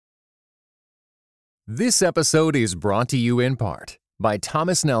This episode is brought to you in part by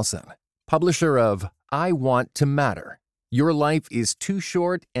Thomas Nelson, publisher of I Want to Matter. Your life is too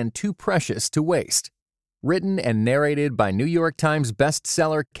short and too precious to waste. Written and narrated by New York Times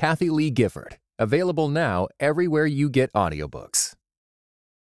bestseller Kathie Lee Gifford. Available now everywhere you get audiobooks.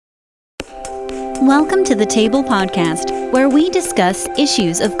 Welcome to the Table Podcast, where we discuss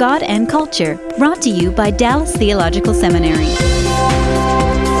issues of God and culture, brought to you by Dallas Theological Seminary.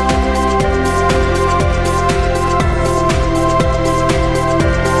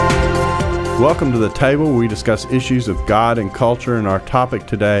 Welcome to the table where we discuss issues of God and culture, and our topic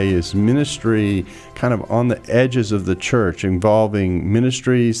today is ministry kind of on the edges of the church, involving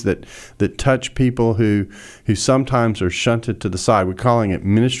ministries that touch people who sometimes are shunted to the side. We're calling it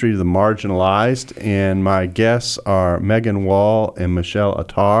Ministry to the Marginalized, and my guests are Megan Wall and Michelle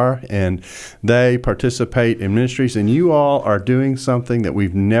Attar, and they participate in ministries, and you all are doing something that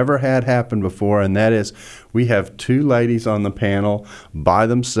we've never had happen before, and that is we have two ladies on the panel by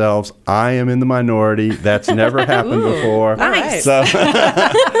themselves. I am in the minority. That's never happened before. Nice.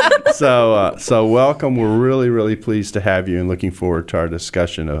 So welcome. We're really, really pleased to have you and looking forward to our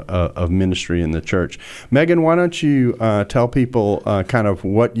discussion of ministry in the church. Megan, why don't you tell people kind of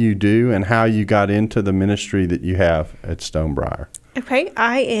what you do and how you got into the ministry that you have at Stonebriar? Okay,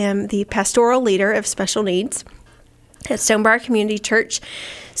 I am the pastoral leader of special needs at Stonebriar Community Church.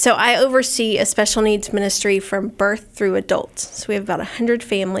 So I oversee a special needs ministry from birth through adults. So we have about 100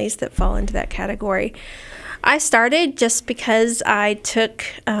 families that fall into that category. I started just because I took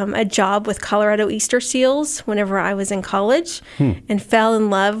a job with Colorado Easter Seals whenever I was in college and fell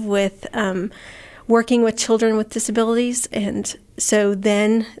in love with working with children with disabilities. And so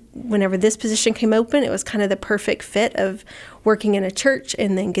then whenever this position came open, it was kind of the perfect fit of working in a church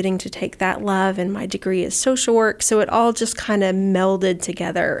and then getting to take that love, and my degree is social work. So it all just kind of melded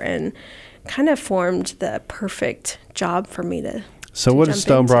together and kind of formed the perfect job for me to So what does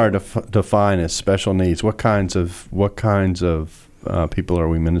Stonebriar define as special needs? What kinds of people are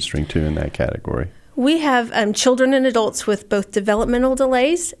we ministering to in that category? We have children and adults with both developmental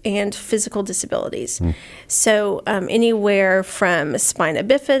delays and physical disabilities. So anywhere from spina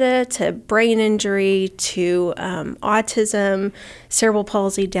bifida to brain injury to autism, cerebral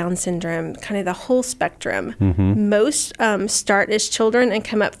palsy, Down syndrome, kind of the whole spectrum. Most start as children and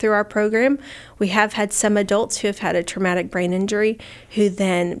come up through our program. We have had some adults who have had a traumatic brain injury who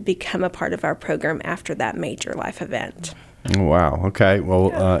then become a part of our program after that major life event. Wow. Okay.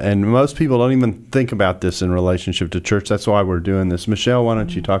 Well, and most people don't even think about this in relationship to church. That's why we're doing this. Michelle, why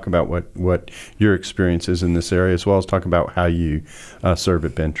don't you talk about what your experience is in this area, as well as talk about how you serve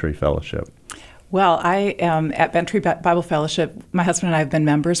at Bent Tree Fellowship. Well, I am at Bent Tree Bible Fellowship. My husband and I have been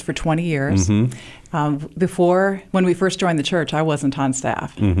members for 20 years. Before, when we first joined the church, I wasn't on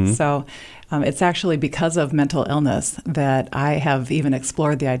staff. So it's actually because of mental illness that I have even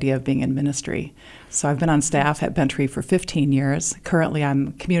explored the idea of being in ministry. So I've been on staff at Bent Tree for 15 years. Currently,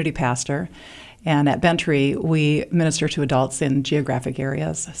 I'm community pastor. And at Bent Tree, we minister to adults in geographic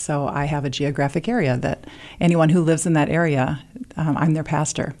areas. So I have a geographic area that anyone who lives in that area, I'm their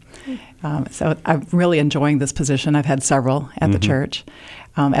pastor. So I'm really enjoying this position. I've had several at the church.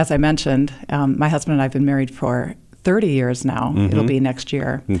 As I mentioned, my husband and I have been married for 30 years now. It'll be next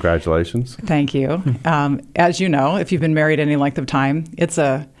year. Congratulations. Thank you. As you know, if you've been married any length of time, it's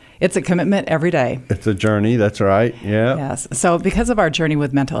a commitment every day. It's a journey, that's right, yeah. Yes. So because of our journey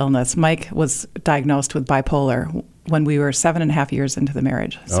with mental illness, Mike was diagnosed with bipolar when we were 7.5 years into the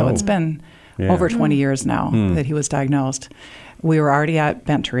marriage. So it's been over 20 years now that he was diagnosed. We were already at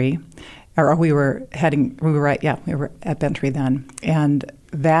Bent Tree, or we were at Bent Tree then. And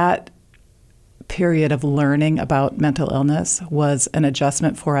that period of learning about mental illness was an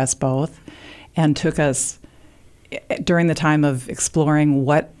adjustment for us both, and took us during the time of exploring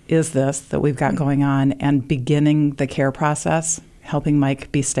what is this that we've got going on and beginning the care process, helping Mike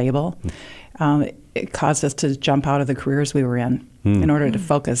be stable. It caused us to jump out of the careers we were in order to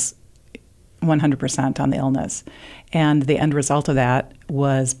focus 100% on the illness. And the end result of that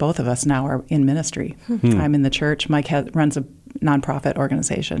was both of us now are in ministry. I'm in the church. Mike runs a nonprofit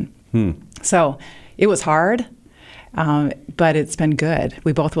organization. So it was hard, but it's been good.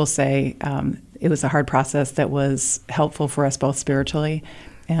 We both will say it was a hard process that was helpful for us both spiritually,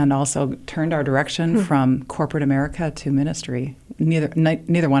 and also turned our direction from corporate America to ministry.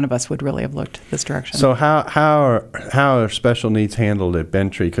 Neither one of us would really have looked this direction. So how are special needs handled at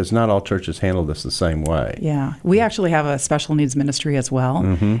Bent Tree? Because not all churches handle this the same way. Yeah, we actually have a special needs ministry as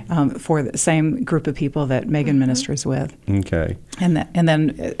well for the same group of people that Megan ministers with. Okay. And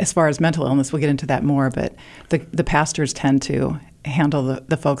then as far as mental illness, we'll get into that more, but the pastors tend to handle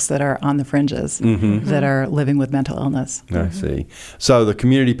the folks that are on the fringes, that are living with mental illness. I see. So the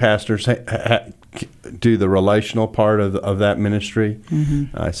community pastors do the relational part of that ministry?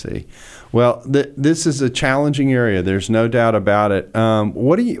 I see. Well, this is a challenging area. There's no doubt about it.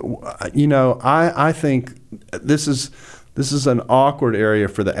 What do I think this is an awkward area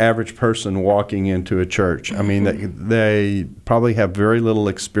for the average person walking into a church. I mean, they probably have very little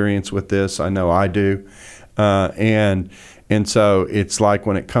experience with this. I know I do. And so it's like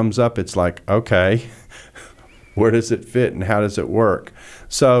when it comes up, it's like, okay, where does it fit and how does it work?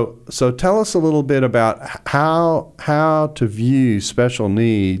 So tell us a little bit about how to view special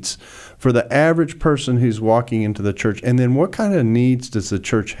needs for the average person who's walking into the church, and then what kind of needs does the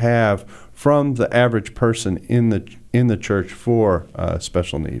church have from the average person in the church for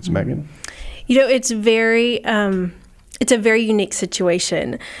special needs? Megan? It's a very unique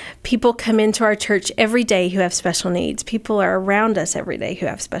situation. People come into our church every day who have special needs. People are around us every day who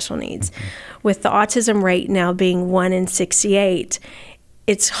have special needs. With the autism rate now being 1 in 68,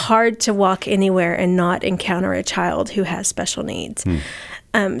 it's hard to walk anywhere and not encounter a child who has special needs.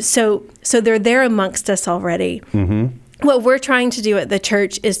 So they're there amongst us already. What we're trying to do at the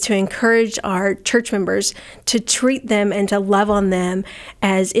church is to encourage our church members to treat them and to love on them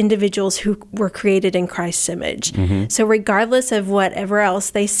as individuals who were created in Christ's image. So regardless of whatever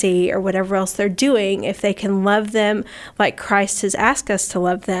else they see or whatever else they're doing, if they can love them like Christ has asked us to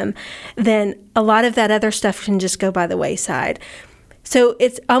love them, then a lot of that other stuff can just go by the wayside. So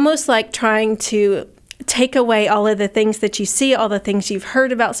it's almost like trying to take away all of the things that you see, all the things you've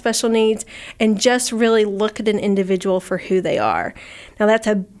heard about special needs, and just really look at an individual for who they are. Now, that's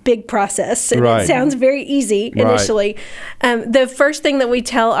a big process, and it sounds very easy initially. The first thing that we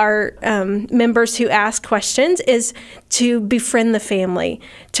tell our members who ask questions is to befriend the family,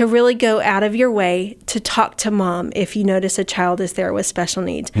 to really go out of your way to talk to mom if you notice a child is there with special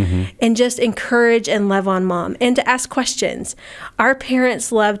needs, and just encourage and love on mom, and to ask questions. Our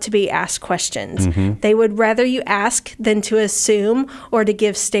parents love to be asked questions. They would rather you ask than to assume or to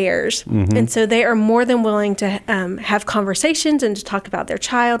give stares. And so they are more than willing to have conversations and to talk about their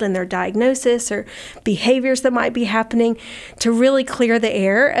child and their diagnosis or behaviors that might be happening, to really clear the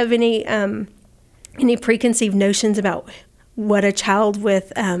air of any preconceived notions about what a child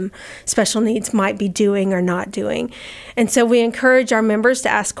with special needs might be doing or not doing. And so we encourage our members to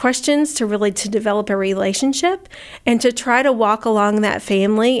ask questions, to develop a relationship, and to try to walk along that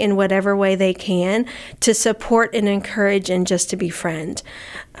family in whatever way they can to support and encourage and just to befriend.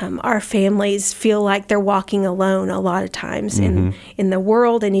 Our families feel like they're walking alone a lot of times in the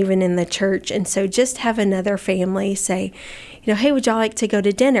world and even in the church. And so just have another family say, hey, would y'all like to go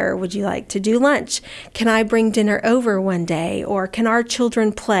to dinner? Would you like to do lunch? Can I bring dinner over one day? Or can our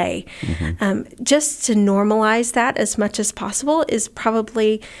children play? Just to normalize that as much as possible is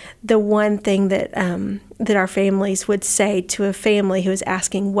probably the one thing that that our families would say to a family who is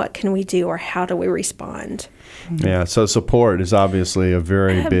asking, what can we do or how do we respond? Yeah, so support is obviously a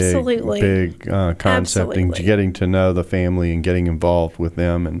very big concept in getting to know the family and getting involved with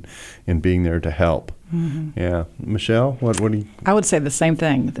them and being there to help. Yeah. Michelle, what do you... I would say the same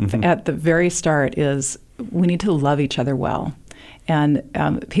thing. At the very start is we need to love each other well. And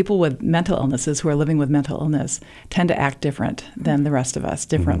people with mental illnesses who are living with mental illness tend to act different than the rest of us,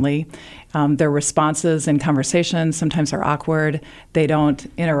 differently. Their responses and conversations sometimes are awkward. They don't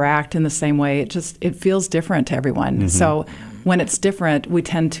interact in the same way. It feels different to everyone. So when it's different, we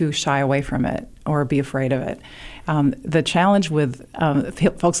tend to shy away from it or be afraid of it. The challenge with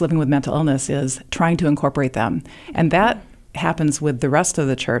folks living with mental illness is trying to incorporate them. And that happens with the rest of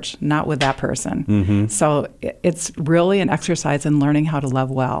the church, not with that person. So it's really an exercise in learning how to love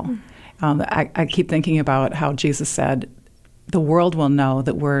well. I keep thinking about how Jesus said, the world will know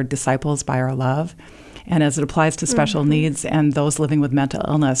that we're disciples by our love. And as it applies to special needs and those living with mental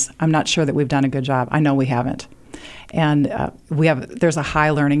illness, I'm not sure that we've done a good job. I know we haven't. And there's a high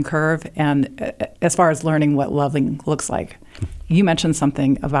learning curve, and as far as learning what loving looks like. You mentioned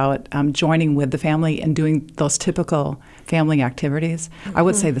something about joining with the family and doing those typical family activities. I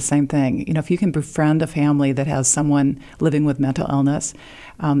would say the same thing. If you can befriend a family that has someone living with mental illness,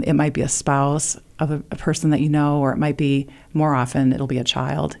 it might be a spouse of a person that you know, or it might be, more often, it'll be a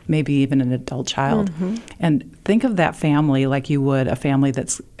child, maybe even an adult child. And think of that family like you would a family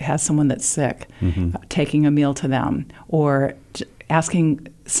that has someone that's sick, taking a meal to them, or asking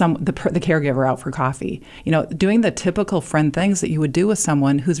the caregiver out for coffee. Doing the typical friend things that you would do with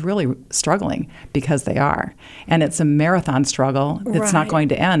someone who's really struggling, because they are. And it's a marathon struggle that's not going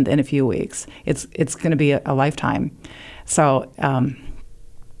to end in a few weeks. It's going to be a lifetime. So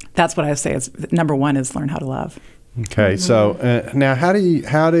that's what I say is number one is learn how to love. Okay, so now how do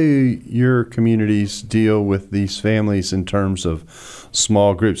your communities deal with these families in terms of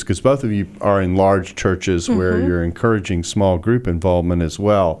small groups? Because both of you are in large churches where you're encouraging small group involvement as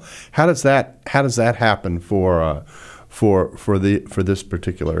well. How does that happen for this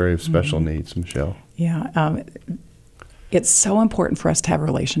particular area of special needs, Michelle? Yeah. It's so important for us to have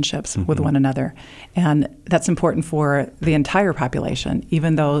relationships with one another. And that's important for the entire population,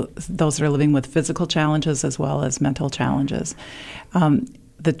 even though those that are living with physical challenges as well as mental challenges.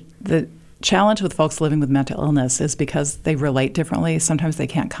 The challenge with folks living with mental illness is because they relate differently. Sometimes they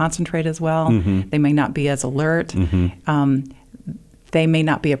can't concentrate as well. They may not be as alert. They may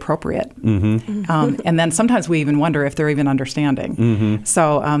not be appropriate. And then sometimes we even wonder if they're even understanding.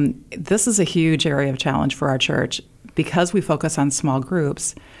 So this is a huge area of challenge for our church. Because we focus on small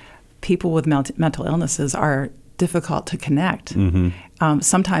groups, people with mental illnesses are difficult to connect.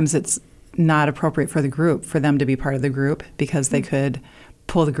 Sometimes it's not appropriate for the group, for them to be part of the group, because they could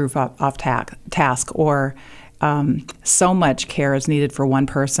pull the group off task, or so much care is needed for one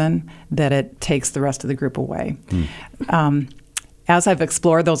person that it takes the rest of the group away. As I've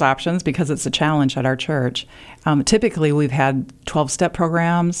explored those options, because it's a challenge at our church, typically we've had 12-step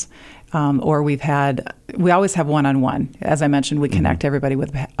programs, or we always have one-on-one. As I mentioned, we connect everybody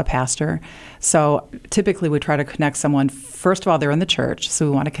with a pastor. So typically we try to connect someone, first of all, they're in the church, so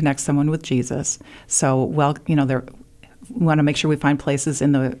we want to connect someone with Jesus. So, we want to make sure we find places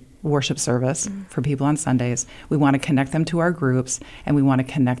in the worship service for people on Sundays. We want to connect them to our groups, and we want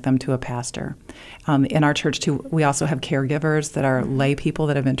to connect them to a pastor. In our church, too, we also have caregivers that are lay people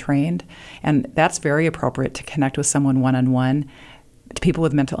that have been trained, and that's very appropriate to connect with someone one-on-one. People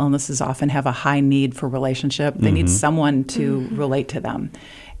with mental illnesses often have a high need for relationship. They need someone to relate to them.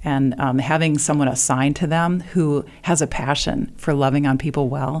 And having someone assigned to them who has a passion for loving on people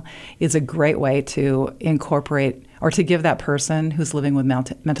well is a great way to incorporate or to give that person who's living with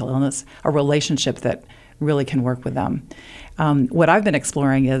mental illness a relationship that really can work with them. What I've been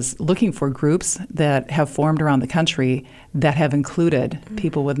exploring is looking for groups that have formed around the country that have included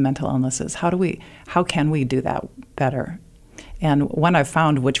people with mental illnesses. How can we do that better? And one I've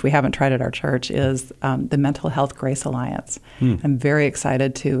found, which we haven't tried at our church, is the Mental Health Grace Alliance. I'm very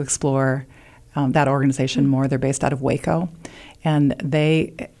excited to explore that organization more. They're based out of Waco, and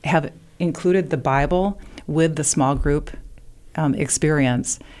they have included the Bible with the small group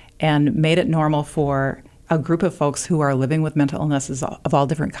experience and made it normal for a group of folks who are living with mental illnesses of all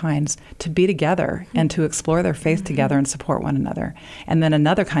different kinds to be together and to explore their faith together and support one another. And then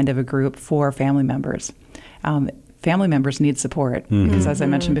another kind of a group for family members. Family members need support because, as I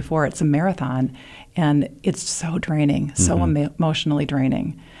mentioned before, it's a marathon, and it's so draining, so emotionally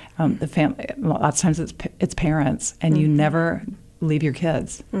draining. Lots of times it's parents, and you never leave your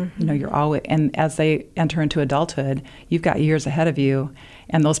kids. You're always, and as they enter into adulthood, you've got years ahead of you,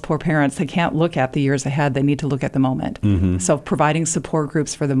 and those poor parents, they can't look at the years ahead. They need to look at the moment. So providing support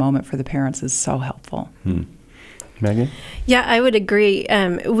groups for the moment for the parents is so helpful. Megan? Yeah, I would agree.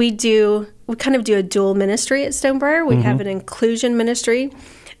 We kind of do a dual ministry at Stonebriar. We have an inclusion ministry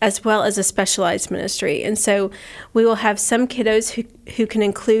as well as a specialized ministry. And so we will have some kiddos who can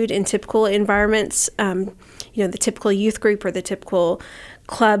include in typical environments, the typical youth group or the typical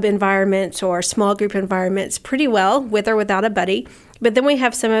club environments or small group environments pretty well, with or without a buddy. But then we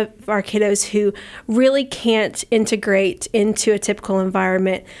have some of our kiddos who really can't integrate into a typical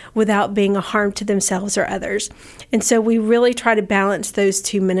environment without being a harm to themselves or others. And so we really try to balance those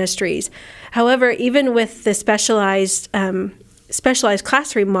two ministries. However, even with the specialized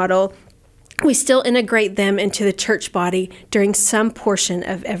classroom model, we still integrate them into the church body during some portion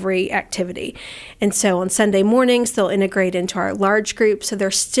of every activity. And so on Sunday mornings, they'll integrate into our large group, so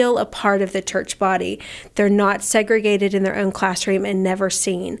they're still a part of the church body. They're not segregated in their own classroom and never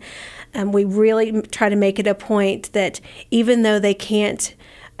seen. We really try to make it a point that even though they can't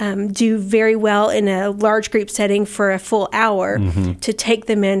do very well in a large group setting for a full hour, to take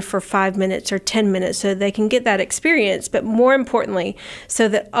them in for 5 minutes or 10 minutes so they can get that experience, but more importantly, so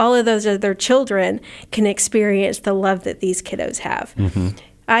that all of those other children can experience the love that these kiddos have.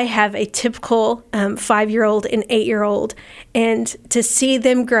 I have a typical 5-year-old and 8-year-old, and to see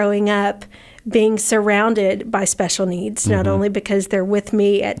them growing up being surrounded by special needs, not only because they're with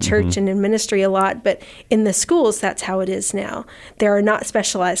me at church and in ministry a lot, but in the schools, that's how it is now. There are not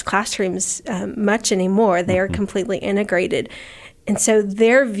specialized classrooms much anymore. They are completely integrated. And so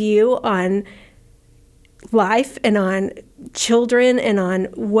their view on life and on children and on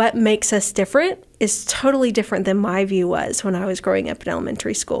what makes us different is totally different than my view was when I was growing up in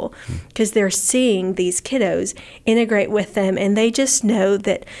elementary school, because they're seeing these kiddos integrate with them, and they just know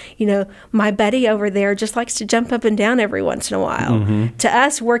that, my buddy over there just likes to jump up and down every once in a while. To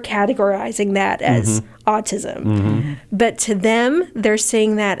us, we're categorizing that as autism. But to them, they're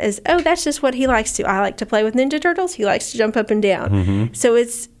seeing that as, oh, that's just what he likes to. I like to play with Ninja Turtles. He likes to jump up and down. So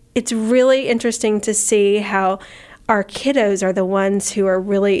it's really interesting to see how our kiddos are the ones who are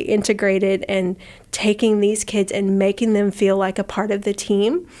really integrated and taking these kids and making them feel like a part of the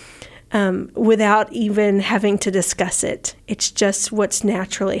team without even having to discuss it. It's just what's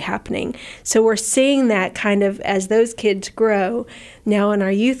naturally happening. So we're seeing that kind of as those kids grow. Now in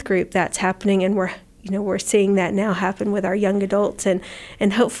our youth group, that's happening, and we're seeing that now happen with our young adults, and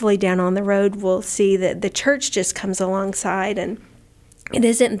hopefully down on the road we'll see that the church just comes alongside, and it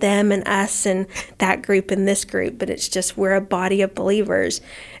isn't them and us and that group and this group, but it's just we're a body of believers,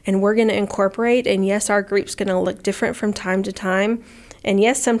 and we're going to incorporate. And yes, our group's going to look different from time to time. And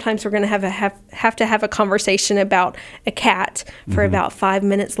yes, sometimes we're going to have to have a conversation about a cat for about 5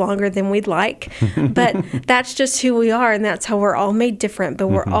 minutes longer than we'd like. But that's just who we are, and that's how we're all made different, but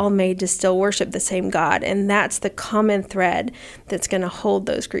we're all made to still worship the same God. And that's the common thread that's going to hold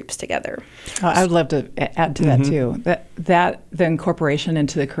those groups together. I would love to add to that too. That the incorporation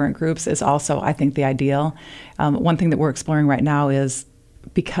into the current groups is also, I think, the ideal. One thing that we're exploring right now is,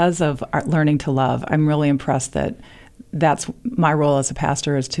 because of our learning to love, I'm really impressed that that's my role as a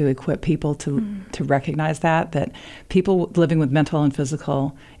pastor, is to equip people to recognize that people living with mental and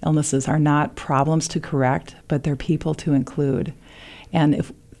physical illnesses are not problems to correct, but they're people to include. And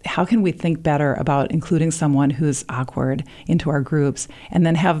how can we think better about including someone who's awkward into our groups, and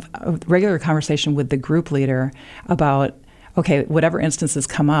then have a regular conversation with the group leader about, okay, whatever instances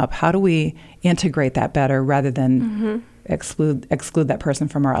come up, how do we integrate that better rather than exclude that person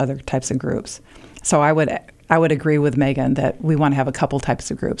from our other types of groups? So I would agree with Megan that we want to have a couple types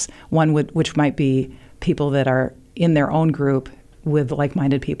of groups. One which might be people that are in their own group with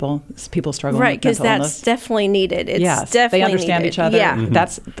like-minded people struggling with mental illness. Right, because that's definitely needed. It's definitely they understand needed. each other. Yeah.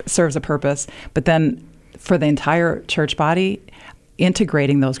 That serves a purpose. But then for the entire church body,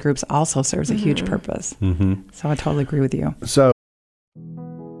 integrating those groups also serves a huge purpose. So I totally agree with you. So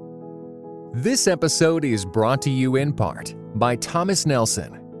this episode is brought to you in part by Thomas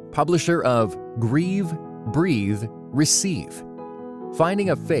Nelson, publisher of Grieve, Breathe, Receive.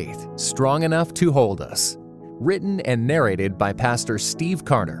 Finding a faith strong enough to hold us. Written and narrated by Pastor Steve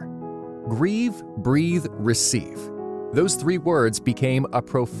Carter. Grieve, Breathe, Receive. Those 3 words became a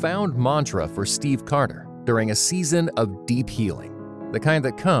profound mantra for Steve Carter during a season of deep healing, the kind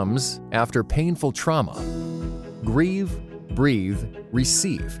that comes after painful trauma. Grieve, Breathe,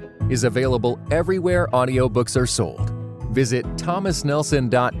 Receive is available everywhere audiobooks are sold. Visit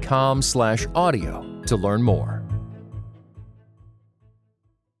thomasnelson.com/audio to learn more.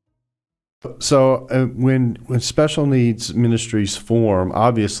 So when special needs ministries form,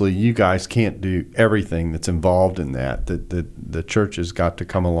 obviously you guys can't do everything that's involved in that. The church has got to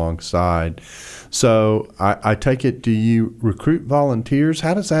come alongside. So I take it, do you recruit volunteers?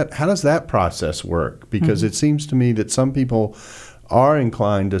 How does that process work? Because it seems to me that some people are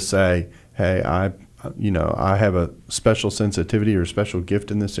inclined to say, hey, I have a special sensitivity or a special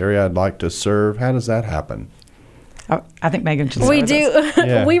gift in this area. I'd like to serve. How does that happen? I think Megan should We do.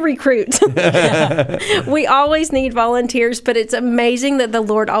 Yeah. We recruit. We always need volunteers, but it's amazing that the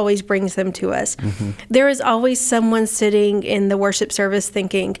Lord always brings them to us. There is always someone sitting in the worship service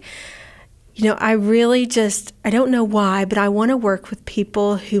thinking, I don't know why, but I want to work with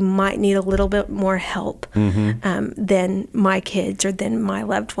people who might need a little bit more help than my kids or than my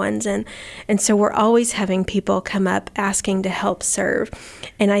loved ones. And so we're always having people come up asking to help serve.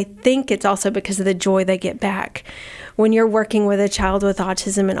 And I think it's also because of the joy they get back. When you're working with a child with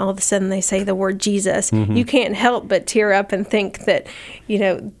autism and all of a sudden they say the word Jesus, you can't help but tear up and think that,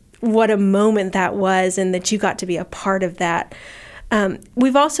 what a moment that was and that you got to be a part of that.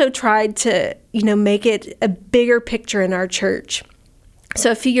 We've also tried to, make it a bigger picture in our church. So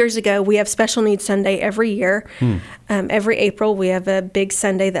a few years ago, we have Special Needs Sunday every year. Every April, we have a big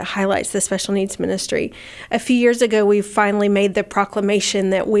Sunday that highlights the special needs ministry. A few years ago, we finally made the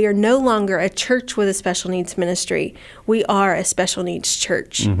proclamation that we are no longer a church with a special needs ministry. We are a special needs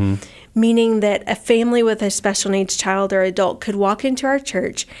church, meaning that a family with a special needs child or adult could walk into our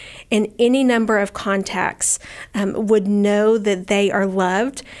church and any number of contacts would know that they are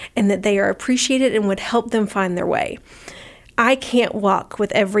loved and that they are appreciated and would help them find their way. I can't walk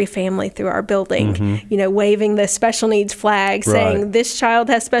with every family through our building, waving the special needs flag, saying this child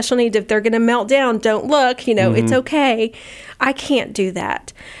has special needs. If they're going to melt down, don't look, it's okay. I can't do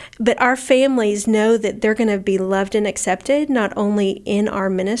that. But our families know that they're going to be loved and accepted, not only in our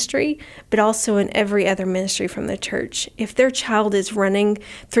ministry, but also in every other ministry from the church. If their child is running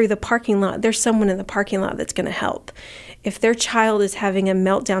through the parking lot, there's someone in the parking lot that's going to help. If their child is having a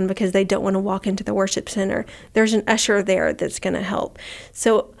meltdown because they don't want to walk into the worship center, there's an usher there that's going to help.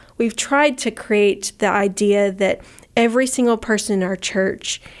 So we've tried to create the idea that every single person in our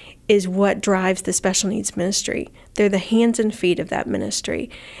church is what drives the special needs ministry. They're the hands and feet of that ministry.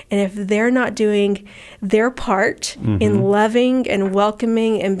 And if they're not doing their part in loving and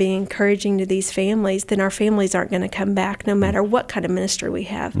welcoming and being encouraging to these families, then our families aren't going to come back no matter what kind of ministry we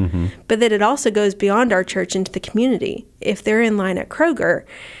have. But that it also goes beyond our church into the community. If they're in line at Kroger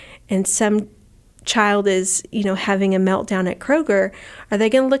and some child is, having a meltdown at Kroger, are they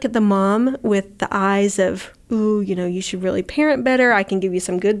going to look at the mom with the eyes of, ooh, you should really parent better, I can give you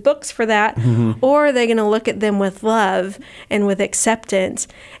some good books for that? Or are they going to look at them with love and with acceptance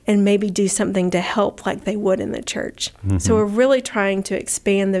and maybe do something to help like they would in the church? So we're really trying to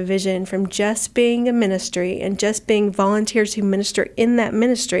expand the vision from just being a ministry and just being volunteers who minister in that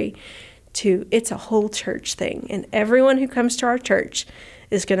ministry to it's a whole church thing. And everyone who comes to our church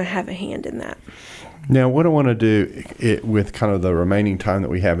is going to have a hand in that. Now, what I want to do with kind of the remaining time that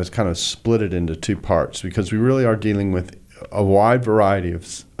we have is kind of split it into two parts, because we really are dealing with a wide variety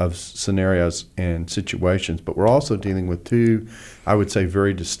of scenarios and situations, but we're also dealing with two, I would say,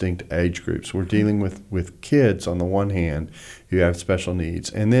 very distinct age groups. We're dealing with kids on the one hand who have special needs,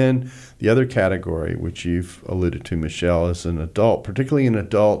 and then the other category, which you've alluded to, Michelle, is an adult, particularly an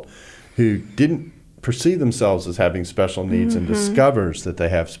adult who didn't perceive themselves as having special needs and discovers that they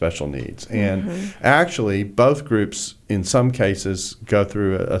have special needs. And actually, both groups, in some cases, go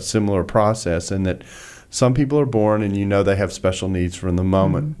through a similar process in that some people are born and they have special needs from the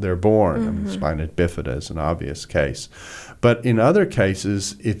moment they're born. I mean, spina bifida is an obvious case. But in other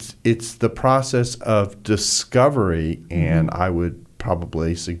cases, it's the process of discovery, and I would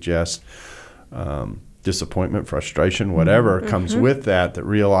probably suggest disappointment, frustration, whatever comes with that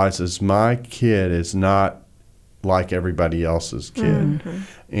realizes my kid is not like everybody else's kid,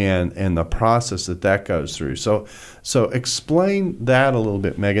 and the process that goes through. So explain that a little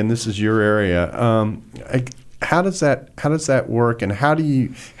bit, Megan. This is your area. How does that work, and how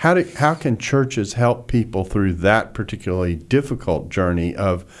can churches help people through that particularly difficult journey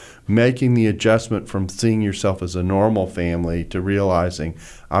of making the adjustment from seeing yourself as a normal family to realizing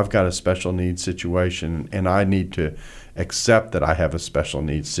I've got a special needs situation and I need to accept that I have a special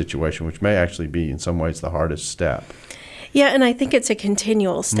needs situation, which may actually be in some ways the hardest step? Yeah, and I think it's a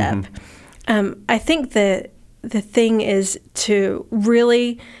continual step. I think the thing is to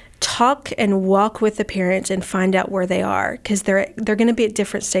really talk and walk with the parents and find out where they are, because they're going to be at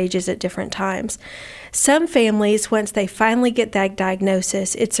different stages at different times. Some families, once they finally get that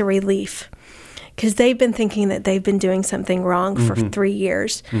diagnosis, it's a relief, because they've been thinking that they've been doing something wrong for 3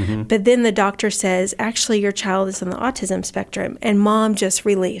 years. But then the doctor says, actually, your child is on the autism spectrum, and mom just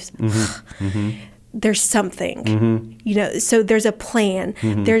relieves. There's something, so there's a plan,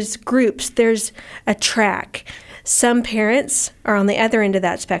 there's groups, there's a track. Some parents are on the other end of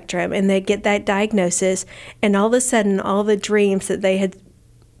that spectrum, and they get that diagnosis, and all of a sudden, all the dreams that they had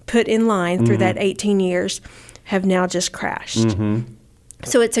put in line through that 18 years have now just crashed.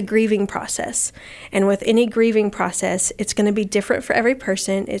 So it's a grieving process. And with any grieving process, it's going to be different for every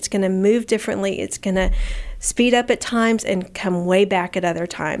person. It's going to move differently. It's going to speed up at times and come way back at other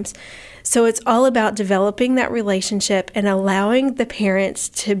times. So it's all about developing that relationship and allowing the parents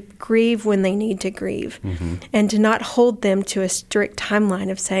to grieve when they need to grieve, and to not hold them to a strict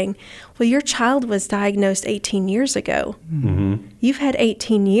timeline of saying, well, your child was diagnosed 18 years ago. You've had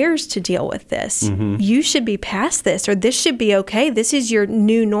 18 years to deal with this. You should be past this, or this should be okay. This is your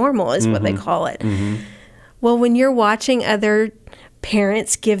new normal is what they call it. Well, when you're watching other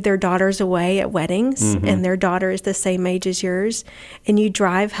parents give their daughters away at weddings, and their daughter is the same age as yours, and you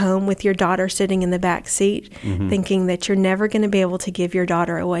drive home with your daughter sitting in the back seat thinking that you're never going to be able to give your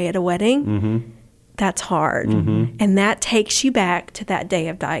daughter away at a wedding, that's hard. And that takes you back to that day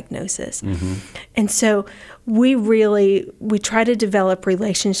of diagnosis. And so we try to develop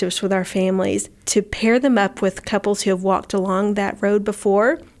relationships with our families to pair them up with couples who have walked along that road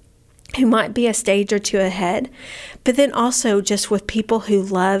before, who might be a stage or two ahead, but then also just with people who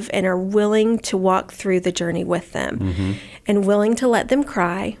love and are willing to walk through the journey with them, and willing to let them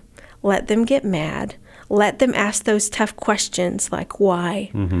cry, let them get mad, let them ask those tough questions like why?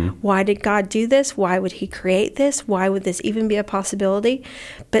 Why did God do this? Why would he create this? Why would this even be a possibility?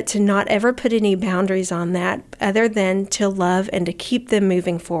 But to not ever put any boundaries on that other than to love and to keep them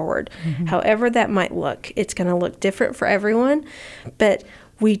moving forward. However that might look. It's going to look different for everyone, but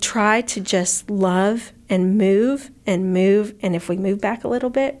we try to just love and move, and if we move back a little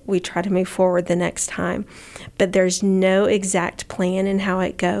bit, we try to move forward the next time. But there's no exact plan in how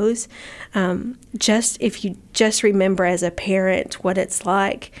it goes. If you just remember as a parent what it's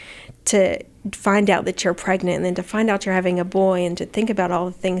like to find out that you're pregnant, and then to find out you're having a boy, and to think about all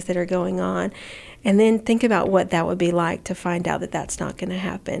the things that are going on, and then think about what that would be like to find out that that's not going to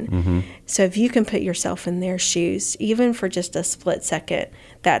happen. So if you can put yourself in their shoes, even for just a split second,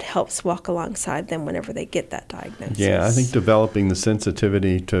 that helps walk alongside them whenever they get that diagnosis. Yeah, I think developing the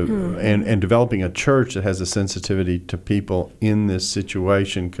sensitivity to, and developing a church that has a sensitivity to people in this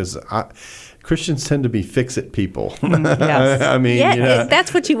situation, because Christians tend to be fix-it people. Yes. I mean,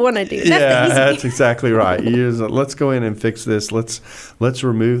 that's what you want to do. That's exactly right. Let's go in and fix this. Let's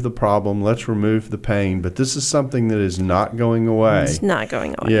remove the problem. Let's remove the pain. But this is something that is not going away. It's not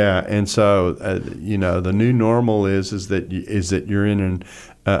going away. Yeah, and so the new normal is that you're in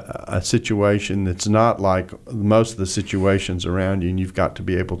a situation that's not like most of the situations around you, and you've got to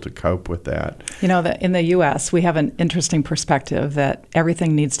be able to cope with that. In the U.S., we have an interesting perspective that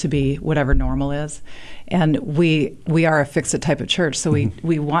everything needs to be whatever normal is, and we are a fix-it type of church, so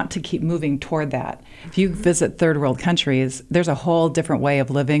we want to keep moving toward that. If you visit third world countries, there's a whole different way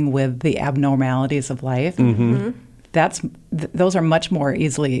of living with the abnormalities of life. Those are much more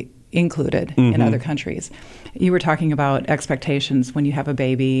easily included in other countries. You were talking about expectations when you have a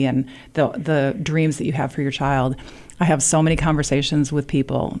baby and the dreams that you have for your child. I have so many conversations with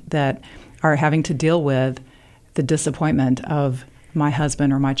people that are having to deal with the disappointment of my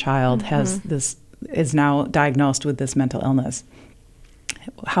husband or my child is now diagnosed with this mental illness.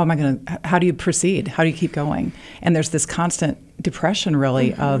 How do you proceed? How do you keep going? And there's this constant depression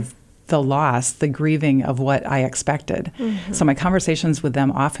really of the loss, the grieving of what I expected. So my conversations with them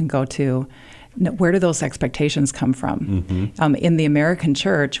often go to, where do those expectations come from? In the American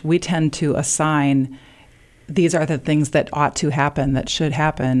church, we tend to assign these are the things that ought to happen, that should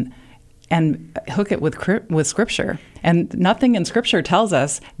happen, and hook it with Scripture. And nothing in Scripture tells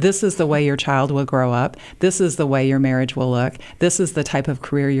us this is the way your child will grow up, this is the way your marriage will look, this is the type of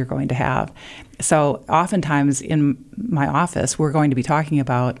career you're going to have. So oftentimes in my office, we're going to be talking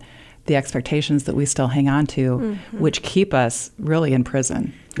about the expectations that we still hang on to, which keep us really in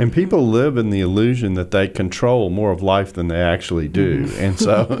prison. And people live in the illusion that they control more of life than they actually do. And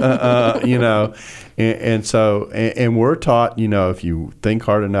so, and we're taught, if you think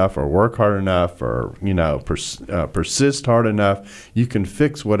hard enough or work hard enough or, persist hard enough, you can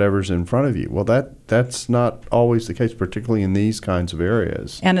fix whatever's in front of you. Well, that's not always the case, particularly in these kinds of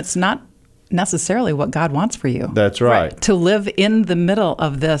areas. And it's not necessarily what God wants for you. That's right. To live in the middle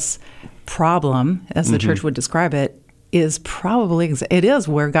of this problem, as the church would describe it, is probably, it is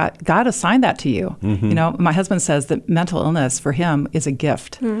where God assigned that to you. My husband says that mental illness for him is a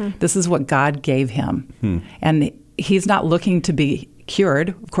gift. This is what God gave him. And he's not looking to be cured.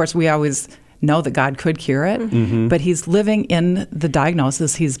 Of course, we always know that God could cure it, but he's living in the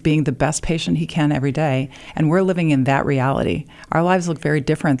diagnosis. He's being the best patient he can every day, and we're living in that reality. Our lives look very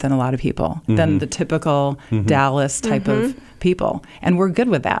different than a lot of people, than the typical Dallas type of people, and we're good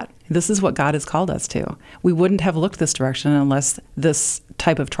with that. This is what God has called us to. We wouldn't have looked this direction unless this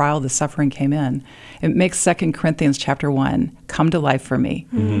type of trial, this suffering came in. It makes 2 Corinthians chapter 1 come to life for me.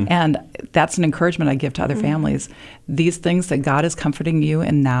 And that's an encouragement I give to other families. These things that God is comforting you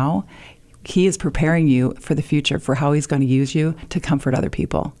in now, He is preparing you for the future, for how He's going to use you to comfort other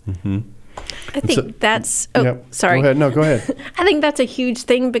people. I think that's... sorry. Go ahead. No, go ahead. I think that's a huge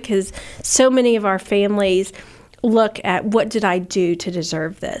thing because so many of our families look at what did I do to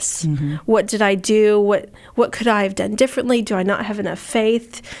deserve this? What did I do? What could I have done differently? Do I not have enough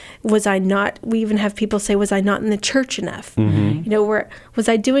faith? Was I not... We even have people say, was I not in the church enough? Was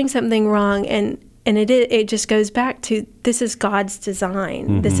I doing something wrong? And it just goes back to this is God's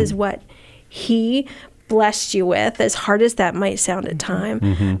design. This is what He blessed you with, as hard as that might sound at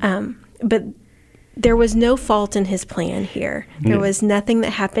time. But there was no fault in His plan here. There was nothing that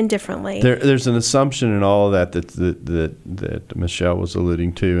happened differently. There's an assumption in all of that Michelle was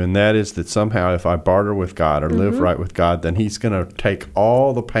alluding to, and that is that somehow if I barter with God or live right with God, then He's going to take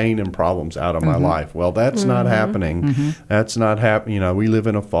all the pain and problems out of my life. Well, that's not happening. That's not happening. We live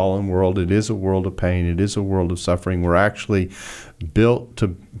in a fallen world. It is a world of pain. It is a world of suffering. We're actually built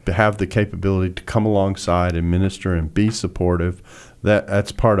to have the capability to come alongside and minister and be supportive.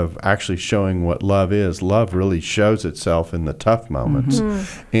 that's part of actually showing what love is. Love really shows itself in the tough moments,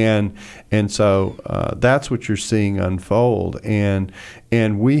 and so that's what you're seeing unfold. And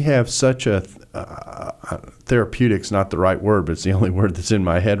we have such a therapeutic's not the right word, but it's the only word that's in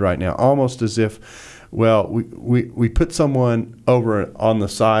my head right now. Almost as if, well, we put someone over on the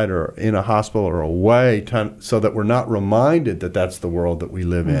side or in a hospital or away so that we're not reminded that that's the world that we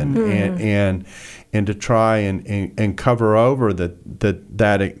live in, and to try and cover over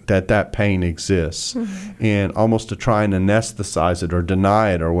that pain exists, and almost to try and anesthetize it or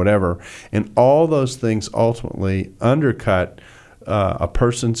deny it or whatever. And all those things ultimately undercut a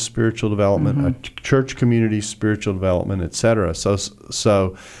person's spiritual development, a church community's spiritual development, etc.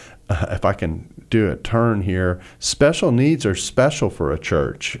 So if I can do a turn here, special needs are special for a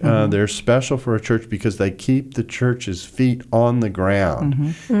church. They're special for a church because they keep the church's feet on the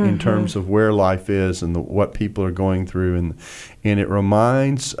ground in terms of where life is and what people are going through. And it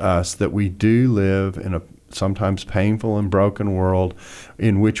reminds us that we do live in a sometimes painful and broken world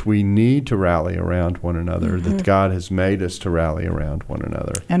in which we need to rally around one another, that God has made us to rally around one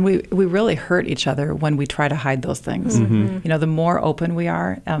another. And we really hurt each other when we try to hide those things. The more open we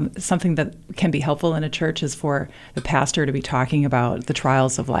are, something that can be helpful in a church is for the pastor to be talking about the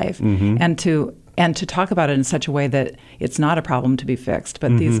trials of life and to talk about it in such a way that it's not a problem to be fixed,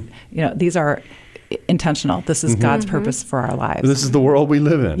 but these are intentional. This is God's purpose for our lives. This is the world we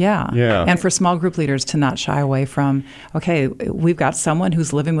live in. Yeah. And for small group leaders to not shy away from, okay, we've got someone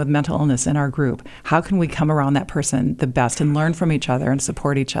who's living with mental illness in our group. How can we come around that person the best and learn from each other and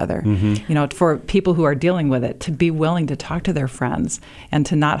support each other? For people who are dealing with it, to be willing to talk to their friends and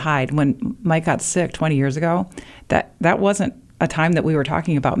to not hide. When Mike got sick 20 years ago, that wasn't a time that we were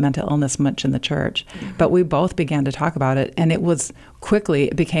talking about mental illness much in the church, but we both began to talk about it, and it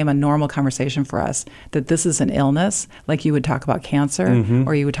became a normal conversation for us that this is an illness, like you would talk about cancer,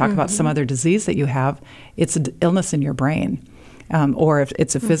 or you would talk about some other disease that you have. It's an illness in your brain, or if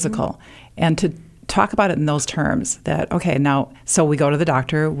it's a physical, and to talk about it in those terms that, okay, now, so we go to the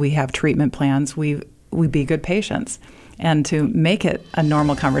doctor, we have treatment plans, we be good patients, and to make it a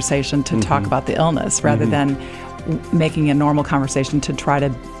normal conversation to talk about the illness rather than making a normal conversation to try to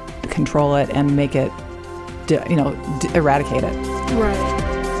control it and make it, eradicate it.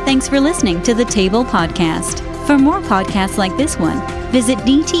 Right. Thanks for listening to the Table Podcast. For more podcasts like this one, visit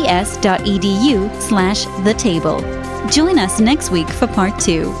dts.edu/thetable. Join us next week for part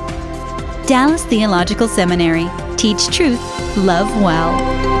 2. Dallas Theological Seminary. Teach truth, love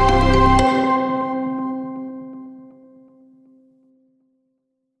well.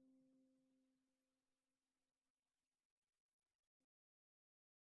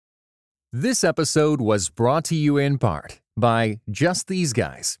 This episode was brought to you in part by Just These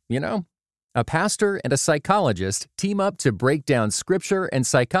Guys. A pastor and a psychologist team up to break down scripture and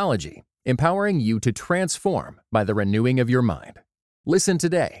psychology, empowering you to transform by the renewing of your mind. Listen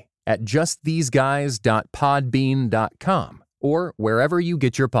today at justtheseguys.podbean.com or wherever you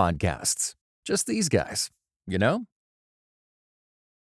get your podcasts. Just These Guys,